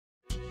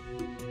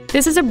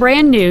This is a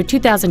brand new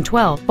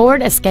 2012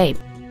 Ford Escape.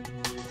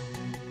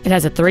 It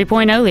has a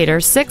 3.0-liter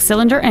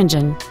 6-cylinder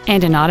engine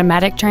and an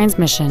automatic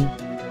transmission.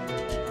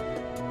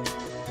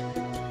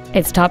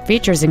 Its top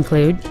features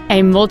include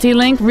a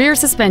multi-link rear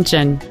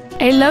suspension,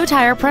 a low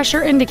tire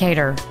pressure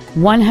indicator,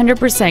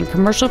 100%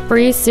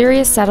 commercial-free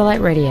Sirius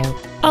satellite radio,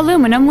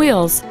 aluminum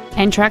wheels,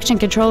 and traction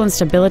control and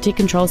stability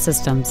control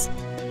systems.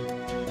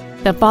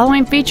 The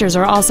following features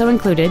are also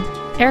included: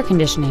 air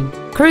conditioning,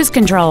 cruise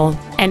control,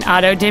 an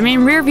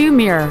auto-dimming rear-view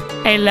mirror,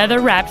 a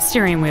leather-wrapped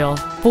steering wheel,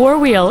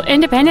 4-wheel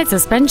independent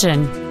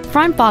suspension,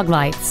 front fog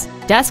lights,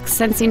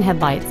 dusk-sensing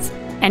headlights,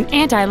 an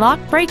anti-lock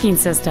braking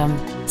system,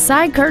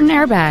 side curtain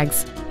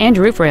airbags, and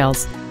roof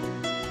rails.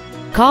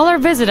 Call or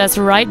visit us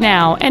right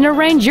now and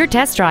arrange your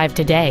test drive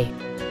today.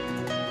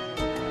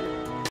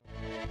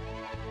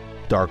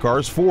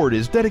 Darcars Ford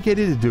is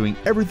dedicated to doing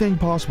everything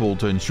possible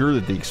to ensure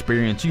that the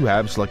experience you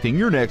have selecting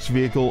your next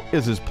vehicle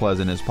is as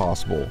pleasant as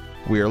possible.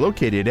 We are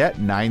located at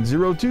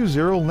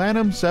 9020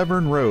 Lanham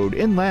Severn Road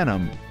in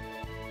Lanham.